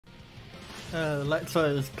Electra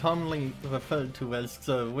is commonly referred to as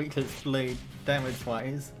the weakest blade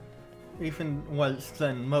damage-wise, even worse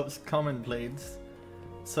than most common blades.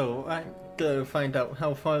 So I'm gonna find out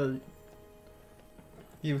how far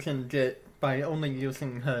you can get by only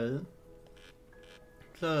using her.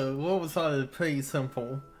 The rules are pretty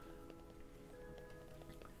simple.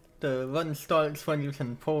 The run starts when you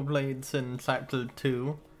can pull blades in Chapter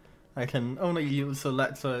 2. I can only use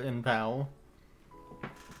Electra in battle.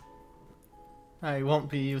 I won't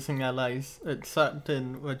be using allies except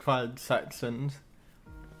in required sections.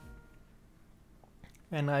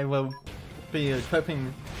 And I will be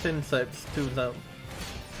equipping insects to them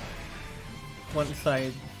once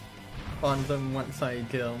I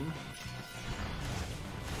get them.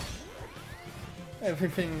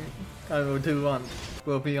 Everything I will do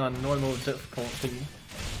will be on normal difficulty,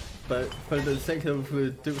 but for the sake of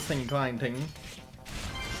reducing grinding,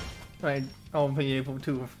 I'll be able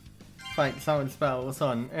to fight some spells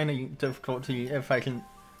on any difficulty if I can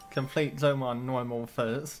complete them on normal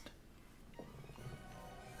first.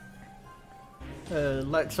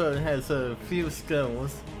 Electra has a few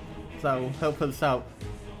skills that will help us out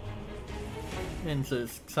in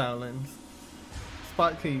this challenge.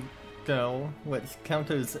 Sparky Girl, which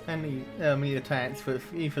counters any enemy attacks with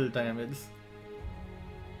ether damage.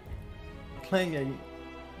 Clinging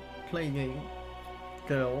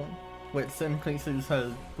Girl, which increases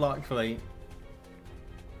her block rate.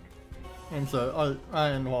 And the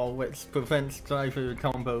Iron Wall, which prevents driver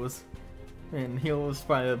combos and heals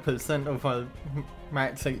by a % of our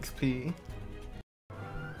max HP.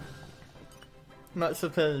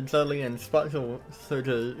 Marzipan Jelly and Sparkle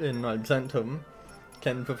Sugar in Argentum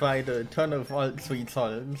can provide a ton of art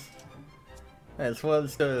recharge, as well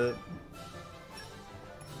as the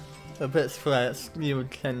Abyss Flask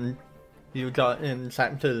you got in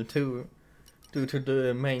Chapter 2 due to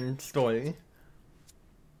the main story.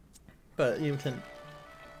 But you can,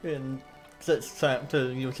 in this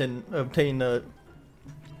chapter, you can obtain a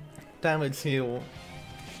damage heal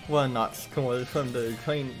 1-not score from the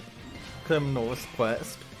Criminal's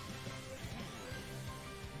Quest.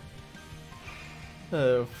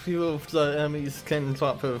 A few of the enemies can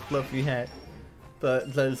drop a fluffy hat,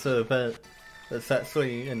 but there's a bit that's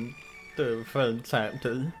actually in the third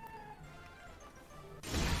chapter.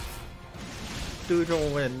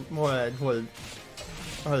 Doodle and Morad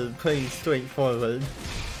are pretty straightforward.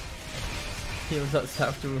 You just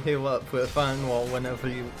have to heal up with Iron Wall whenever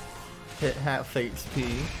you hit half HP,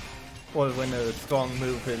 or when a strong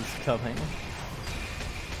move is coming.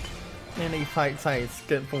 Any fights I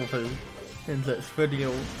skip over in this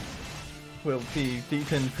video will be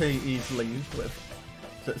beaten pretty easily with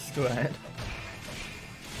this strat.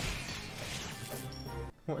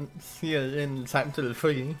 Once you're in Chapter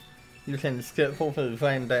 3, you can skip over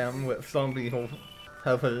Van Dam with Zombie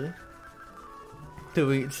Hover to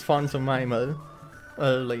reach Fonzomima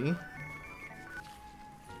early.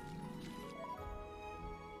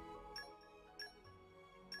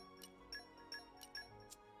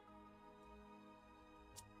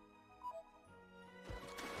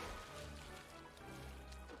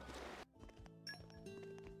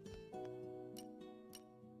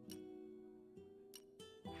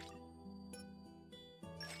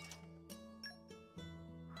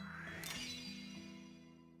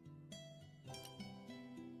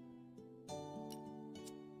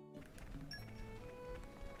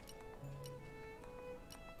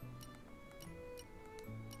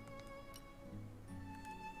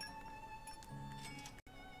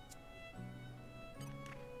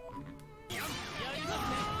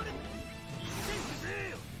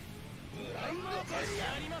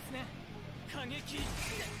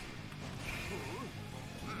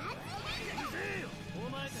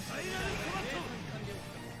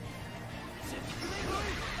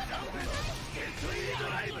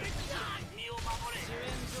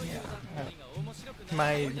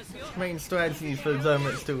 My main strategy for them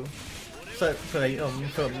is to separate them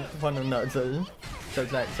from one another so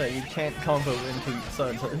that they can't combo into each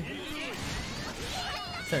other.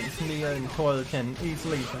 Since Mia and Cora can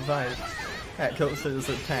easily survive at Kosa's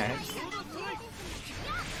attacks.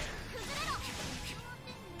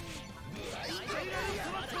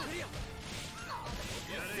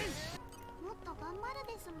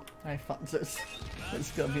 I thought this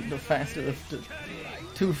was gonna be the faster of the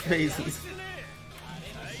two phases.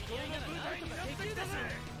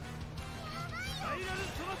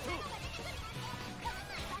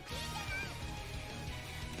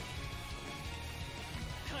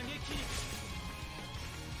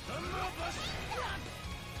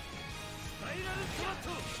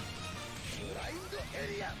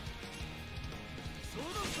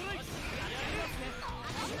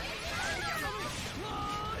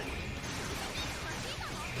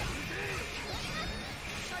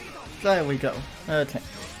 There we go. Okay.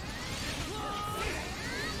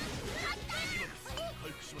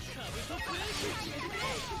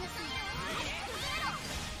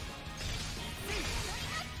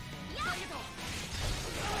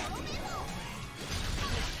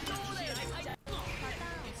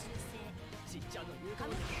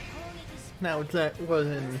 Now that was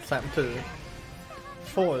in chapter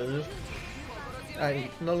 4, I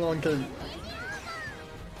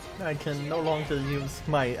can no longer use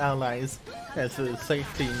my allies as a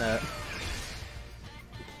safety net.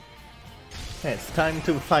 It's time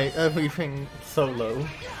to fight everything solo.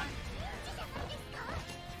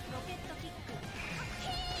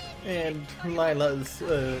 And Lila's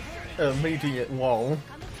immediate wall.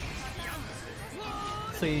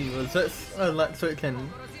 She resists electric and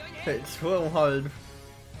hits real hard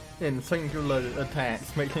in singular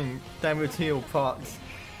attacks, making damage heal procs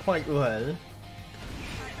quite well.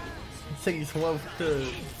 She's one of the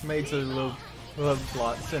major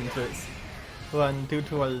roadblocks in this run due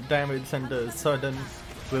to her damage and the sudden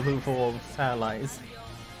removal of allies.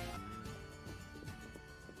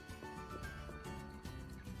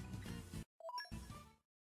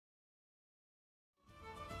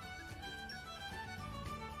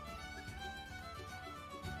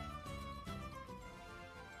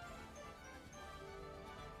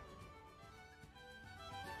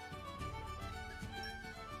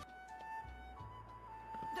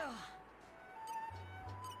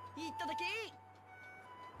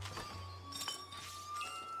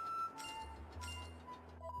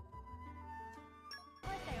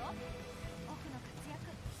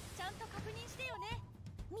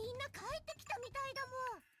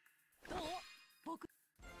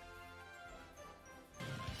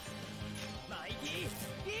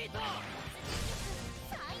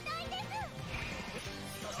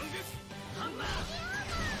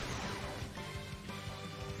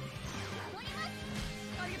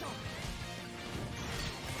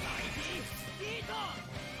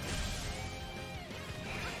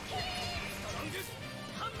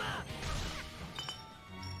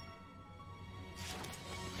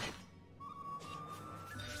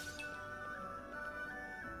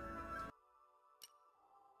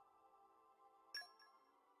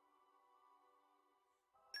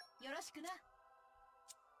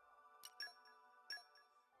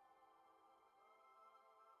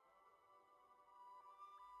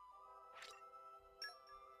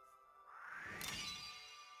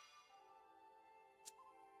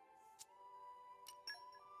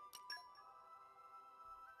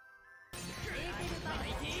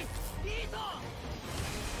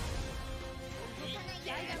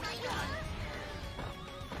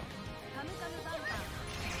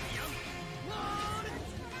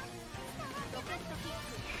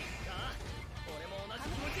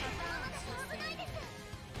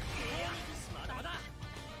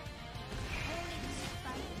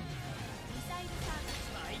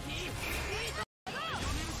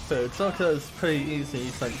 So Joker is pretty easy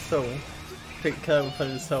since she'll take care of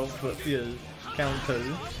herself with your counter.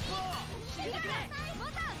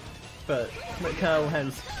 But Mikao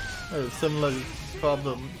has a similar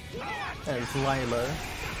problem as Lila,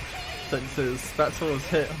 since his specials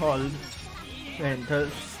hit hard and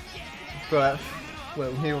his breath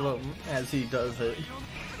will heal him as he does it.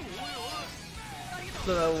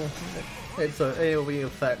 So it's an AoE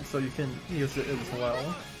effect, so you can use it as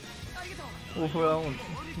well. Overall,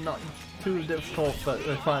 not too difficult, but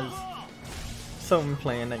requires some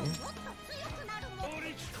planning.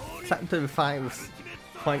 Chapter 5 is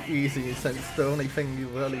quite easy, since the only thing you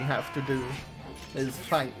really have to do is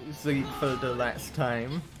fight Zeke for the last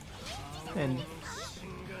time. And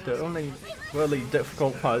the only really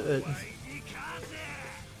difficult part is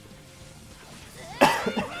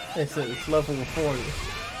it's his level 4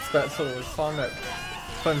 special Sonic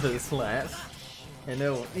Thunder Slash. And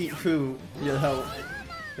it'll eat through your health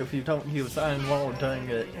if you don't use Iron Wall during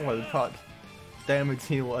it, or proc damage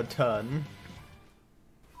heal a ton.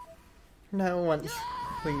 Now once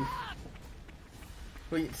we've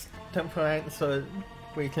reached Temperance, so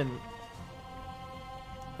we can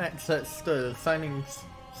access the signing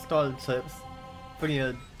starships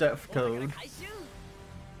via death code.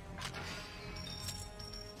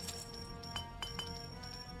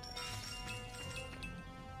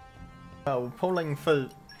 Oh, pulling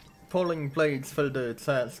blades for the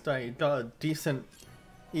chest, I got a decent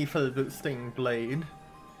ether boosting blade.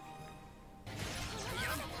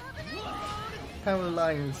 Power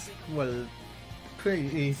lines were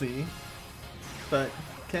pretty easy, but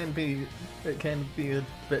it can be a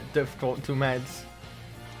bit difficult to match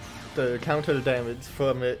the counter damage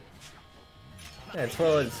from it, as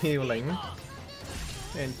well as healing.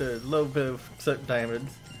 and a little bit of set damage.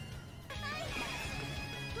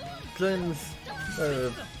 Zen's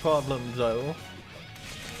problem though,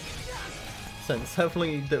 since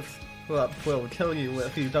heavily disrupt will kill you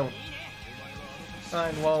if you don't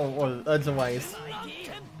iron wall or otherwise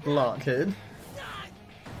block it,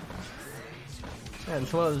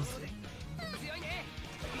 as well as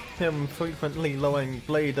him frequently lowering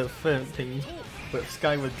blade affinity with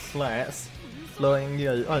skyward slash, lowering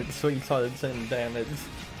your ult 3 cards in damage.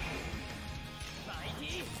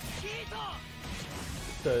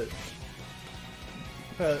 But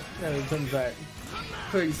other than that,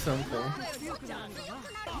 pretty simple.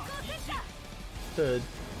 The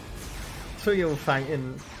trio fight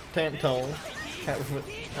in Tantal,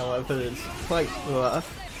 however, is quite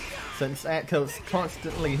rough, since Atkos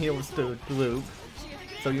constantly heals the group,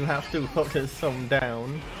 so you have to focus them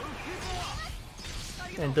down.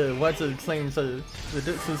 And the Wizard claims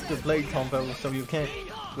reduces the blade combo, so you can't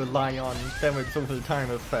rely on damage over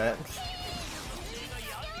time effects.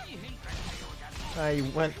 I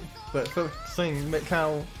went with focusing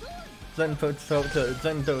Mikau, then puts out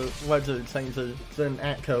then the Wizard changes, then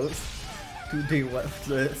Atkos to deal with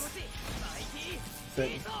this.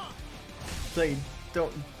 Since they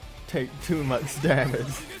don't take too much damage.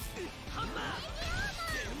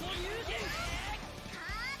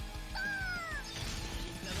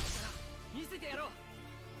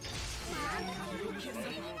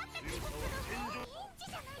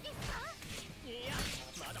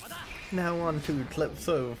 Now on to clips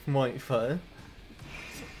of Moifa.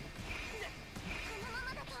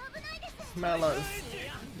 Malus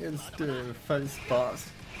is the first boss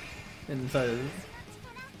in those,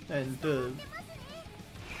 and the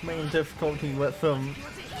main difficulty with them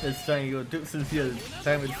is that it reduces your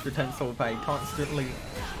damage potential by constantly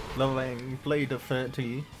lowering blade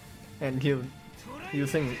affinity and you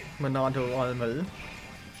using Monado armor.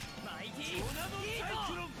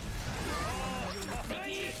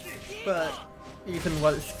 But even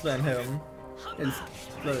worse than him is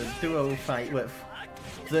the duo fight with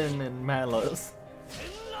Zen and Malus.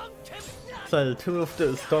 So two of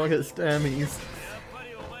the strongest enemies,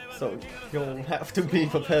 so you'll have to be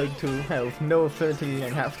prepared to have no affinity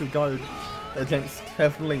and have to guard against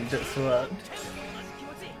heavily disrupt,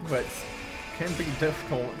 which can be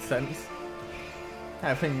difficult since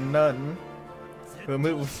having none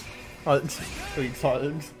removes ult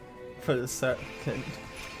recharge for a second.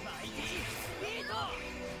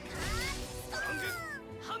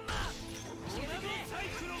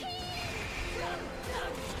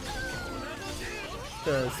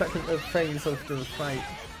 The second phase of the fight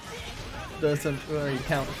doesn't really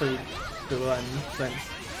count for the run, since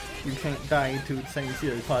you can't die to change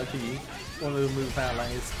your party or remove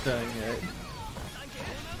allies during it.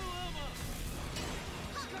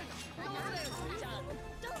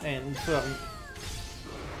 And from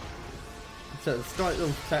the start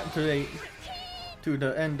of Chapter 8 to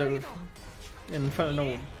the end of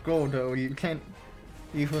Infernal Gordo, you can't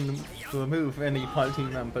even remove any party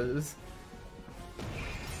members.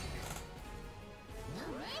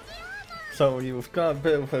 So you've got a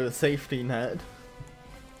bit of a safety net.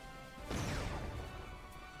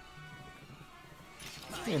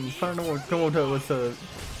 Infernal Gordo was a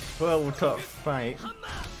real tough fight,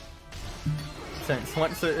 since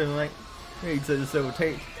once it engages, it will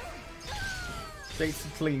take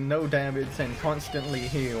basically no damage and constantly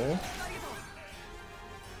heal.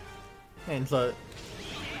 And the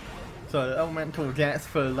elemental gas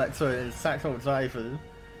for Electra is Sacral Driver,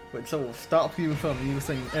 which will stop you from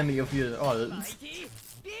using any of your ults.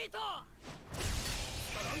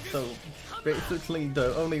 So basically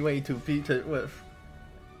the only way to beat it with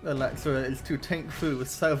Electra is to tank through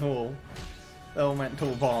several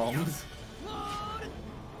elemental bombs.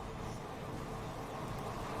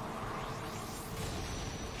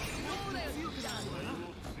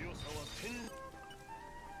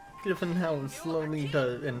 Given how slowly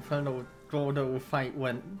the Infernal Gordo fight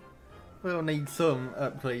went, we'll need some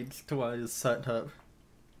upgrades to our setup.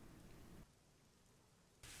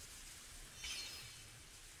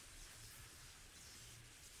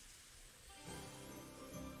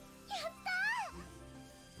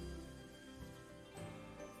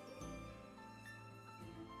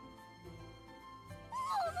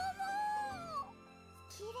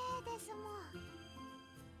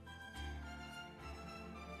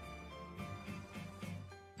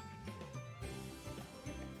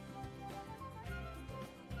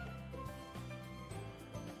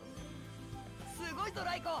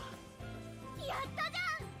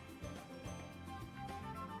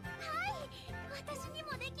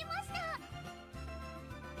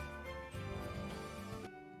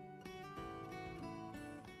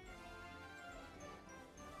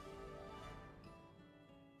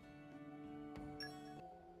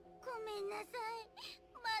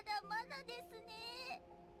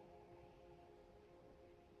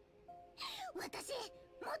 私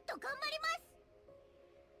もっと頑張ります。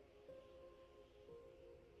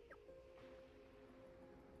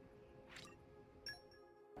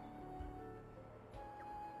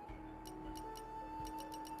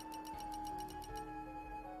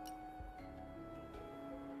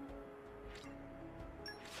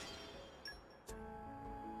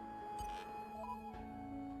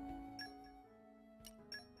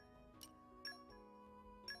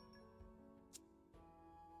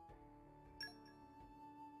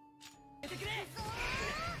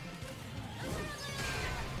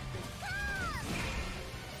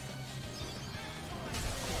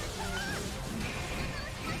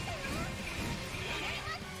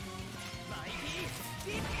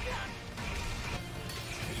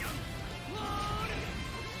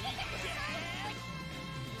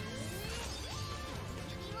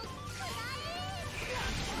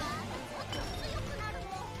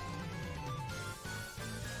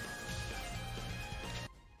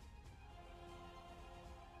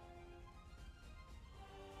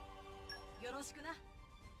よろしくな。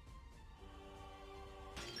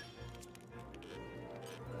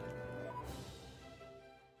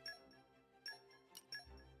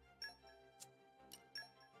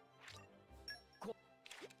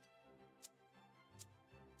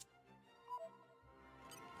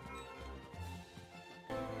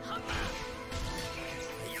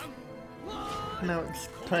Now it's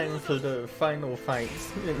time for the final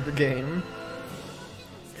fights in the game.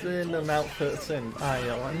 Random outfits and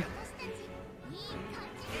Ion.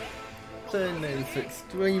 Then is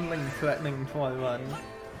extremely threatening for one,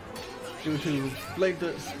 due to Blade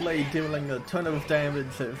Display dealing a ton of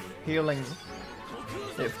damage if healing.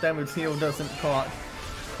 If damage heal doesn't proc,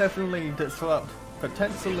 definitely disrupt,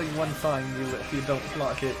 potentially one-fine you if you don't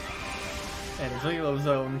block it, and Zero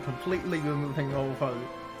Zone completely removing over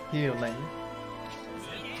healing.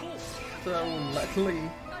 So luckily,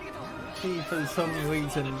 he for some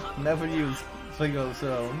reason never used Zero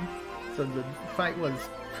Zone, so the fight was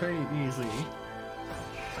pretty easy.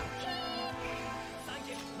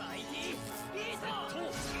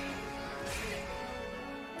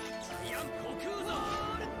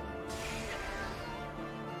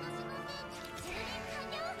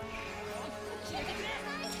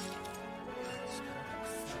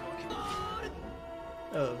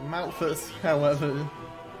 Malphus, however,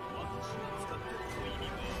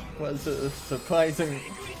 was a surprising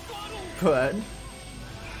threat.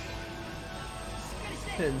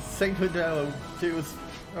 His Sacred Arrow deals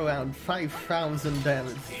around 5,000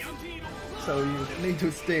 damage, so you need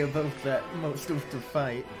to stay above that most of the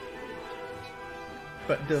fight.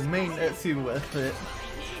 But the main issue with this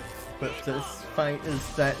fight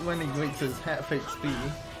is that when he reaches half HP,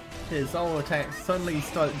 his all attacks suddenly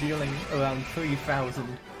start dealing around 3,000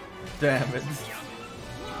 damage.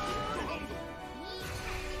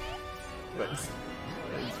 But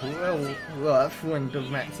it's well rough when the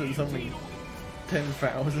max is only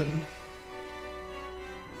 10,000.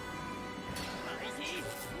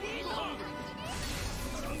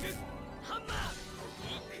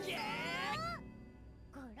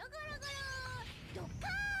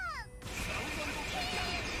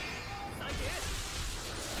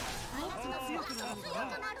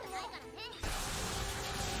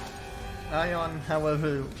 Ion,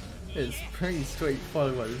 however, is pretty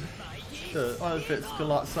straightforward. The outfits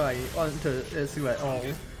Colossi aren't an issue at all,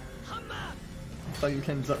 so you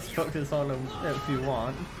can just focus on them if you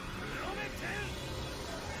want.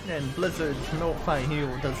 And Blizzard's no-fire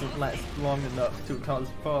heal doesn't last long enough to cause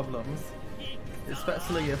problems,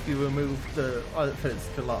 especially if you remove the outfits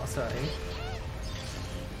Colossi.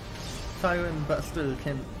 Siren Buster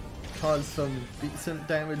can cause some decent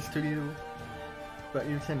damage to you, but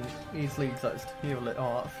you can easily just heal it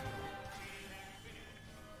off.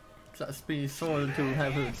 Just be sure to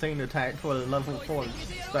have a chain attack for a level 4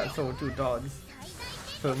 special to dodge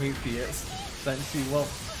Prometheus, since you won't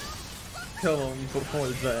kill him before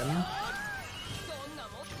then.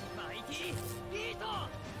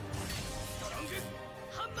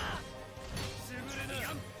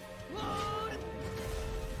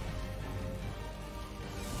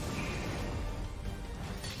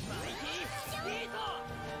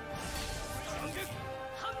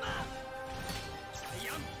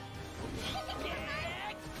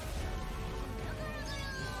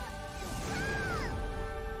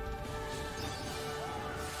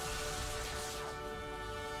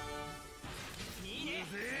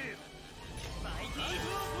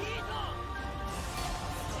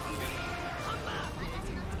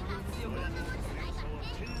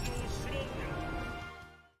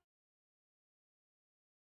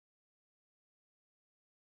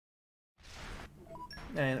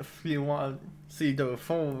 And if you want to see the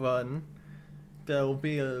full run, there will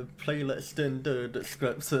be a playlist in the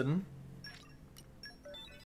description.